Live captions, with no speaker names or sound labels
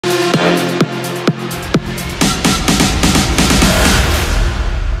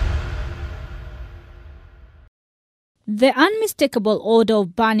The unmistakable odor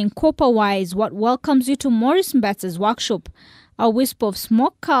of burning copper wire is what welcomes you to Maurice Mbetsa's workshop. A wisp of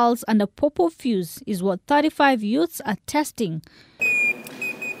smoke curls and a purple fuse is what 35 youths are testing.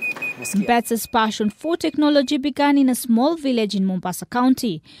 Mbetsa's passion for technology began in a small village in Mombasa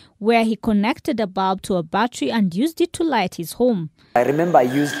County, where he connected a bulb to a battery and used it to light his home. I remember I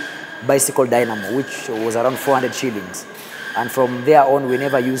used bicycle dynamo, which was around 400 shillings. And from there on, we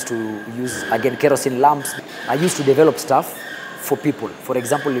never used to use, again, kerosene lamps. I used to develop stuff for people. For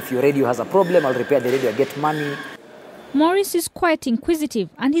example, if your radio has a problem, I'll repair the radio, I get money. Maurice is quite inquisitive,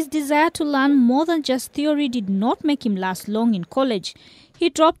 and his desire to learn more than just theory did not make him last long in college. He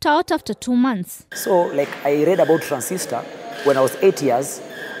dropped out after 2 months. So, I read about transistor when I was 8 years,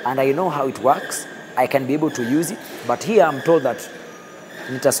 and I know how it works. I can be able to use it. But here I'm told that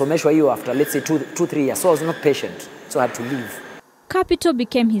nitasomeshwa hiyo after, let's say, 2-3 years. So I was not patient. So I had to leave. Capital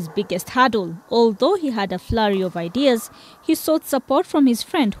became his biggest hurdle. Although he had a flurry of ideas, he sought support from his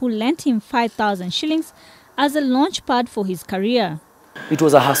friend who lent him 5,000 shillings as a launch pad for his career. It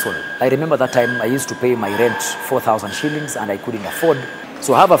was a hustle. I remember that time I used to pay my rent 4,000 shillings and I couldn't afford.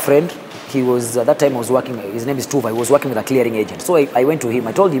 So I have a friend, he was, at that time I was working, his name is Tuva, he was working with a clearing agent. So I went to him,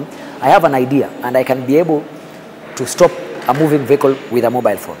 I told him, I have an idea and I can be able to stop a moving vehicle with a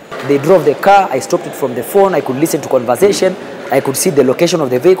mobile phone. They drove the car, I stopped it from the phone, I could listen to conversation, I could see the location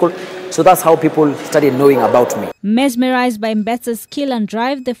of the vehicle. So that's how people started knowing about me. Mesmerized by Mbetsa's skill and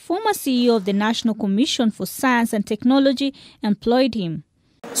drive, the former CEO of the National Commission for Science and Technology employed him.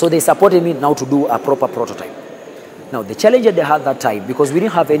 So they supported me now to do a proper prototype. Now the challenge that they had that time, because we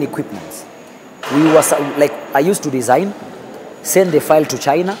didn't have any equipment, I used to design, send the file to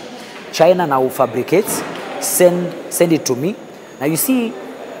China, China now fabricates, send it to me. Now you see,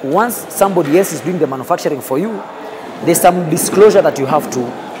 once somebody else is doing the manufacturing for you, there's some disclosure that you have to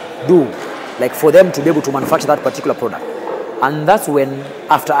do, like for them to be able to manufacture that particular product. And that's when,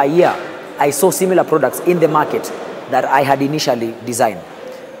 after a year, I saw similar products in the market that I had initially designed.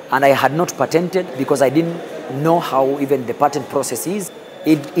 And I had not patented because I didn't know how even the patent process is.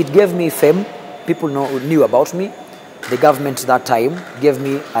 It gave me fame. People knew about me. The government that time gave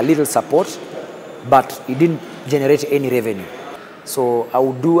me a little support, but it didn't generate any revenue. So I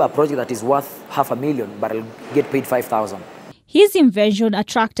would do a project that is worth $500,000, but I'll get paid 5,000. His invention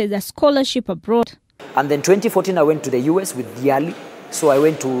attracted a scholarship abroad. And then 2014, I went to the US with Diali. So I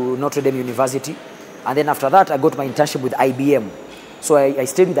went to Notre Dame University. And then after that, I got my internship with IBM. So I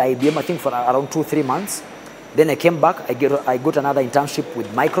stayed with IBM, I think, for around 2-3 months. Then I came back, I got another internship with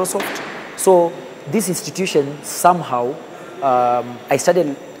Microsoft. So this institution, somehow, I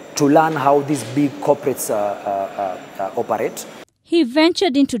started to learn how these big corporates operate. He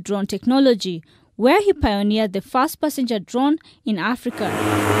ventured into drone technology, where he pioneered the first passenger drone in Africa.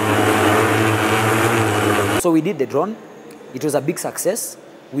 So we did the drone. It was a big success.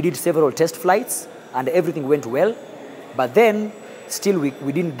 We did several test flights and everything went well. But then, still we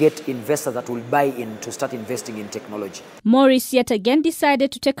didn't get investors that will buy in to start investing in technology. Maurice yet again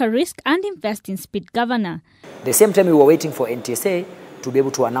decided to take a risk and invest in Speed Governor. The same time we were waiting for NTSA to be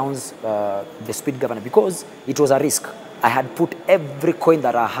able to announce the Speed Governor because it was a risk. I had put every coin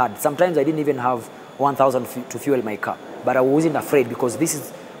that I had. Sometimes I didn't even have 1,000 to fuel my car, but I wasn't afraid because this is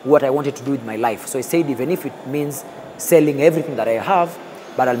what I wanted to do with my life. So I said, even if it means selling everything that I have,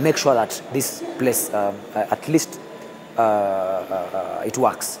 but I'll make sure that this place, at least it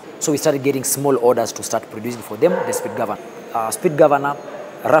works. So we started getting small orders to start producing for them, the Speed Governor. Speed Governor,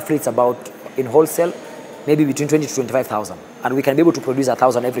 roughly it's about, in wholesale, maybe between 20 to 25,000. And we can be able to produce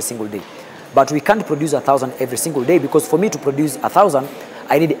 1,000 every single day. But we can't produce 1,000 every single day because for me to produce 1,000,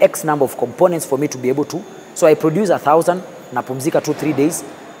 I need X number of components for me to be able to. So I produce 1,000, napumzika 2-3 days.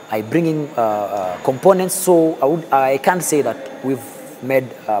 I bring in components, so I can't say that we've made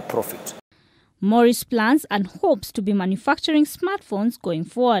profit. Maurice plans and hopes to be manufacturing smartphones going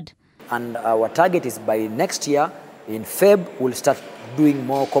forward. And our target is by next year, in Feb, we'll start doing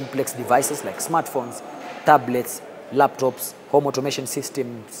more complex devices like smartphones, tablets, laptops, home automation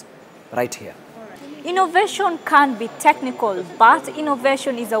systems, right here. Innovation can be technical, but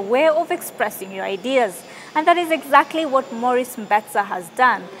innovation is a way of expressing your ideas. And that is exactly what Maurice Mbetsa has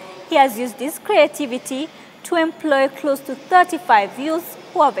done. He has used his creativity to employ close to 35 youths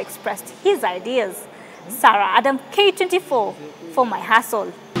who have expressed his ideas. Sarah Adam, K24, for My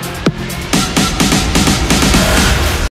Hustle.